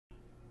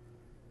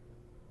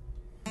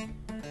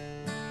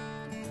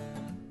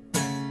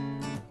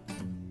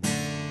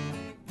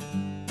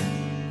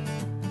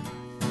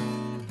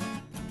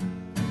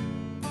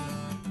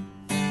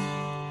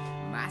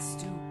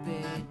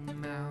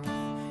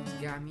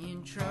got me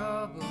in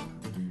trouble.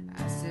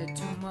 I said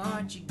too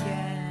much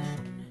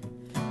again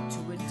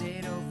to a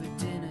date over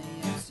dinner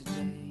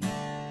yesterday.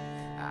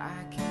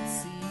 I can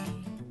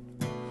see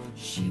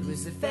she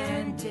was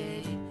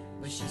offended,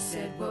 but she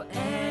said, well,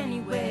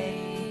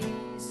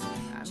 anyways,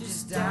 I'm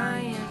just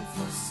dying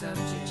for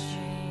subject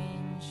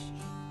change.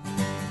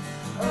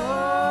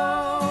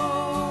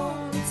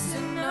 Oh, it's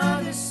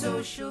another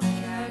social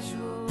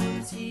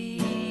casualty.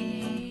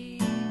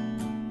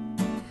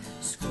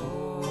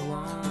 Score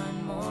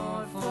one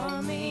more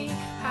for me.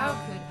 How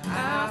could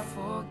I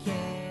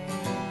forget?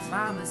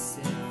 Mama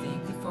said,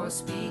 think before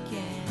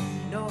speaking.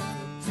 No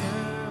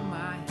filter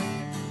my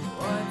head.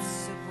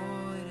 What's a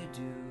boy to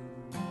do?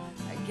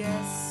 I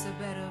guess I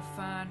better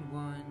find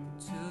one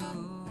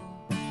too.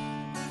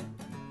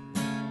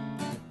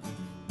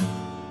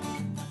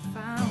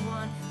 Find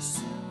one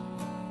soon.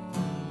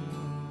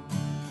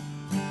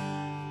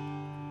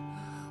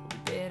 We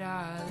bit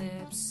our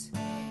lips.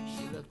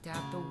 She looked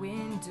out the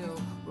window,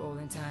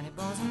 rolling tiny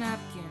balls of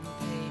napkin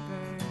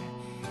paper.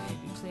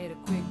 We played a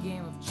quick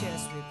game of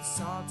chess with the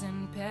salt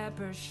and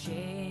pepper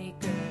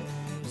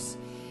shakers.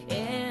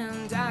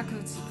 And I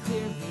could see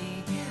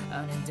clearly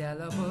an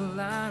indelible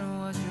line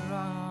was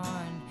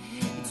drawn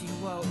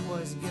between what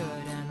was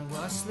good and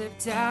what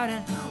slipped out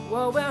and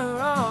what went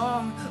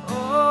wrong.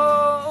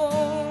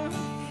 Oh,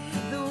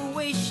 the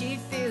way she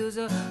feels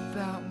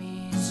about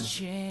me has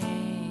changed.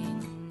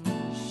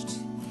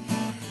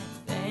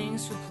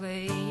 Thanks for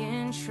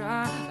playing,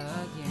 try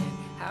again.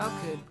 How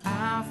could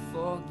I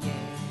forget?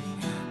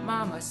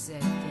 Mama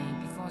said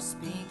think before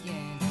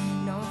speaking.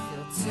 No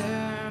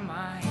filter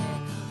my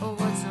head. Oh,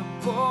 what's a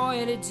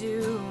boy to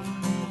do?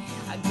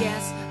 I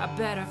guess I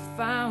better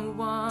find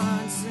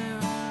one soon.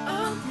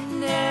 I'm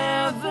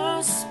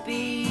never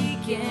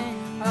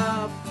speaking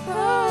up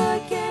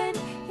again.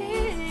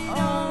 It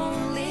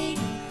only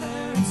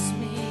hurts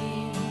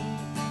me.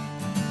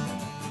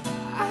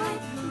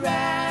 I'd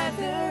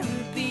rather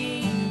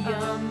be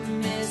a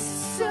Miss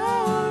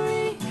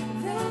Sorry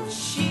than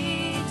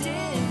she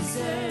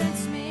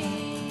deserts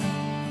me.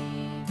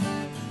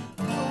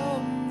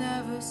 Oh,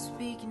 never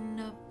speaking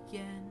up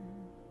again.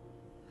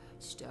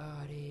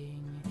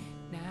 Starting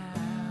now.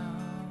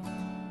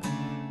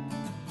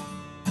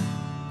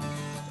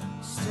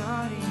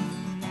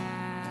 Starting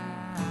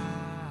now.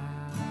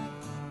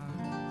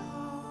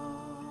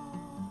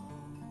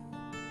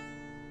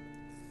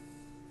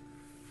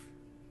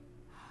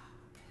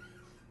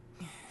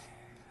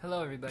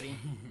 Hello, everybody.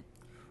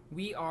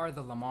 We are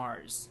the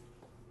Lamars.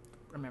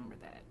 Remember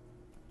that.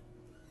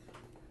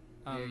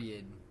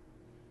 Period.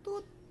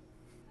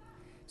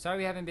 Sorry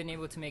we haven't been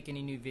able to make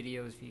any new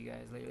videos for you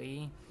guys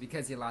lately.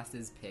 Because he lost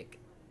his pick,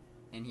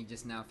 and he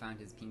just now found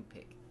his pink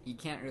pick. He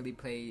can't really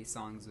play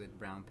songs with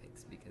brown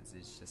picks because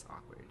it's just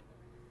awkward.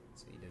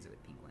 So he does it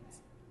with pink ones.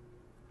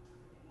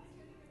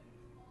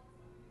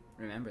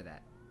 Remember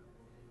that.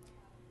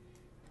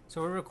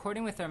 So we're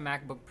recording with our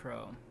MacBook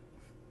Pro.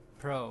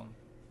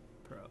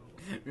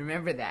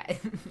 Remember that.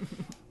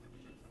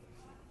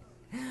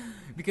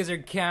 Because our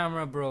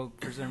camera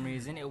broke for some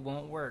reason. It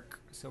won't work.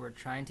 So we're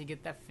trying to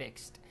get that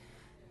fixed.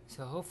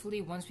 So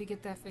hopefully once we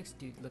get that fixed,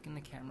 dude, look in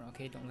the camera,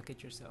 okay? Don't look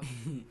at yourself.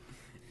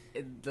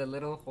 The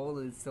little hole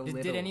is so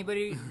little. Did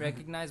anybody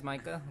recognize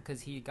Micah? Because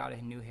he got a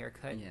new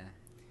haircut. Yeah.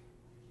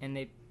 And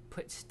they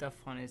put stuff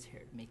on his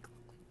hair to make it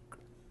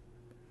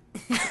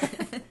look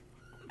like...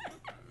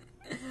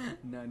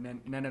 No,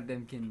 none of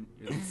them can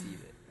really see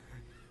it.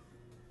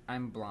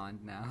 I'm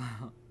blonde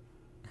now.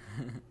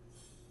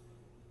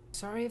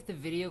 Sorry if the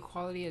video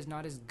quality is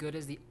not as good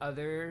as the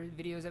other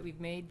videos that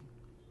we've made.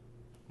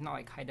 Not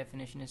like high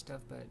definition and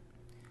stuff, but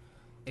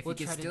If we'll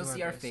you can try to still do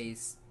see our our best.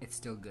 face, it's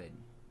still good.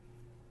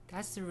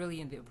 That's the really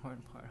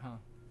important part, huh?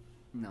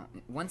 No,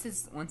 once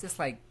it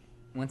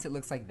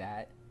looks like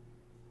that,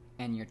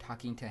 and you're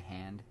talking to a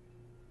hand,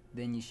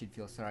 then you should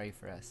feel sorry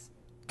for us.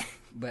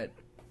 But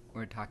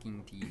we're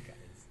talking to you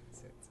guys,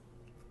 so it's,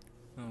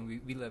 Oh,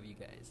 we love you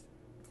guys.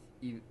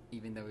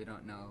 even though we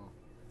don't know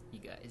You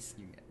guys.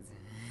 you guys.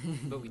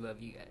 But we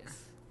love you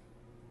guys.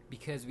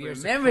 Because we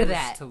Remember are supposed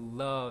that. to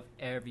love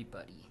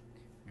everybody.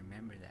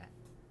 Remember that.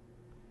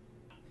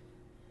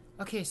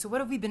 Okay, so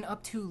what have we been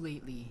up to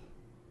lately?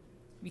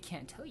 We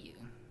can't tell you.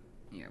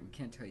 Yeah, we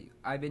can't tell you.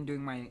 I've been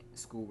doing my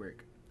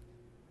schoolwork.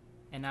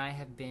 And I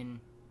have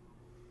been...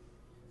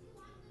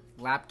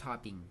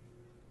 Laptopping.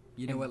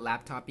 You know what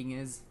laptopping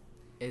is?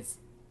 It's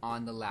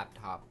on the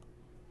laptop.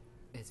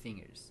 His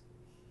fingers.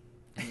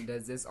 And he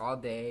does this all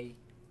day.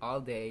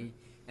 And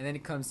then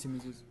it comes to me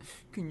and says,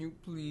 can you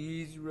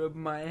please rub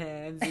my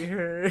hands? It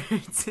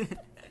hurts.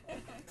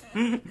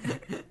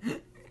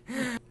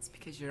 It's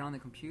because you're on the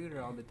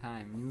computer all the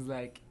time. He's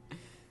like,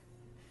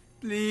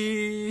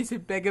 please, I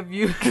beg of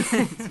you.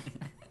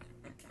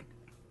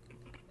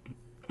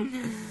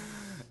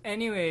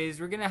 Anyways,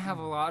 we're gonna have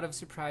a lot of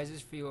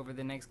surprises for you over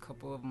the next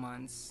couple of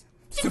months.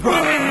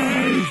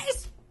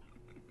 Surprise!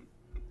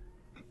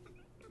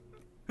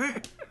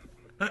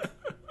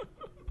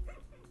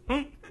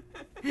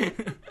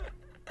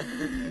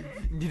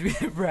 Did we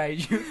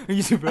surprise you? Are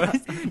you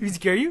surprised? Did we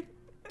scare you?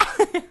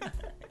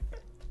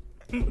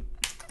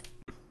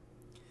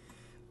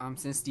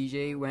 Since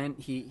DJ went,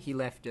 he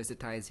left just to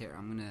tie his hair.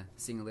 I'm gonna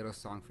sing a little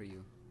song for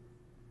you.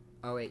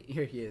 Oh wait,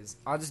 here he is.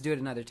 I'll just do it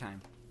another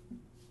time.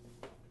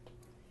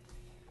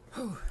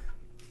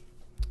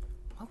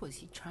 What was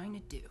he trying to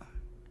do?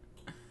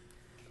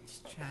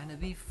 Just trying to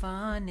be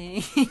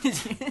funny.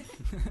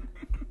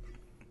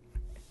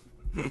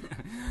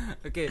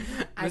 Okay,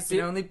 I can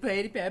only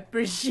play the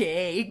pepper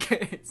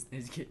shakers.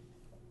 Just kidding.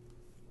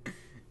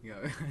 Go.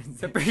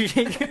 Pepper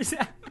shakers.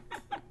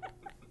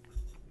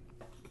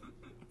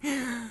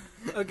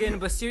 Okay, no,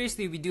 but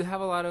seriously, we do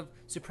have a lot of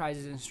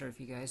surprises in store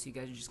for you guys. So you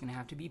guys are just gonna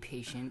have to be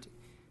patient,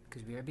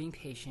 because we are being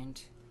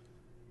patient,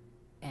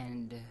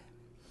 and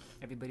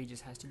everybody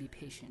just has to be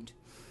patient.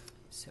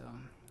 So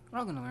we're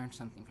all gonna learn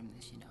something from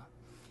this, you know.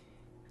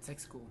 It's like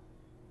school.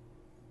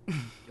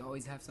 You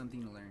always have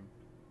something to learn.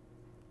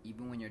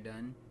 Even when you're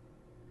done,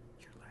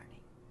 you're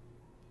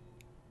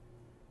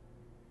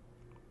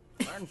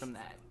learning. Learn from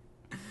that.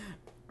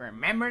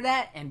 Remember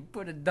that and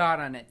put a dot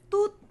on it.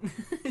 Toot.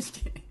 Just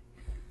kidding.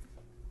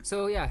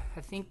 So yeah,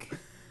 I think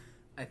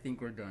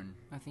we're done.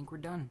 I think we're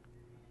done.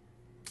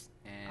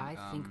 And I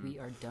think we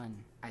are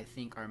done. I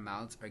think our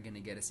mouths are gonna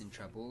get us in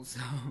trouble,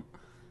 so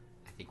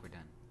I think we're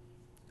done.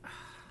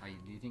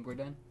 Do you think we're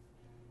done?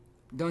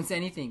 Don't say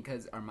anything,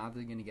 because our mouths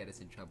are gonna get us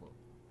in trouble.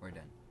 We're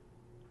done.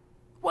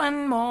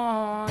 One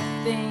more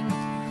thing.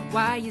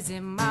 Why is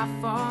it my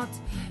fault?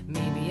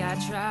 Maybe I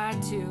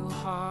tried too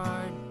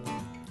hard,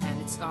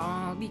 and it's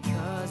all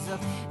because of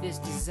this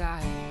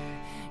desire.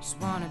 Just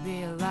wanna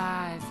be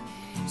alive,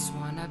 just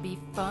wanna be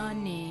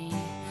funny.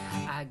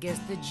 I guess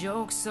the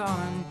joke's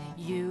on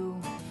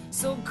you,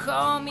 so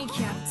call me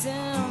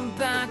Captain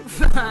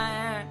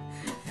Backfire.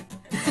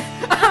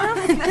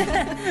 I'm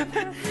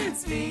never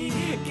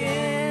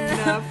speaking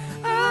up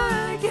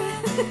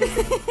again.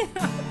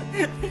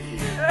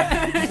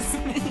 Hurts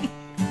me.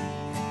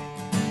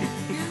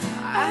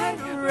 I'd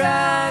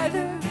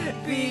rather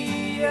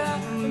be a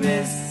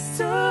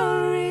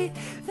mystery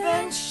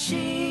than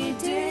she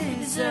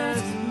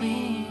deserves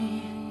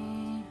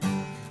me.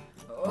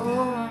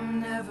 Oh,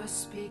 I'm never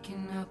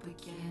speaking up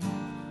again.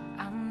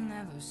 I'm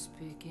never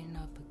speaking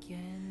up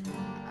again.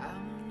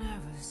 I'm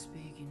never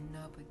speaking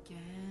up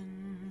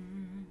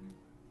again.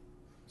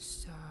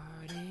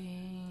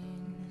 Starting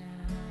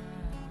now.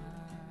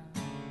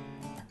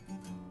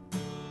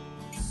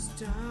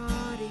 Start.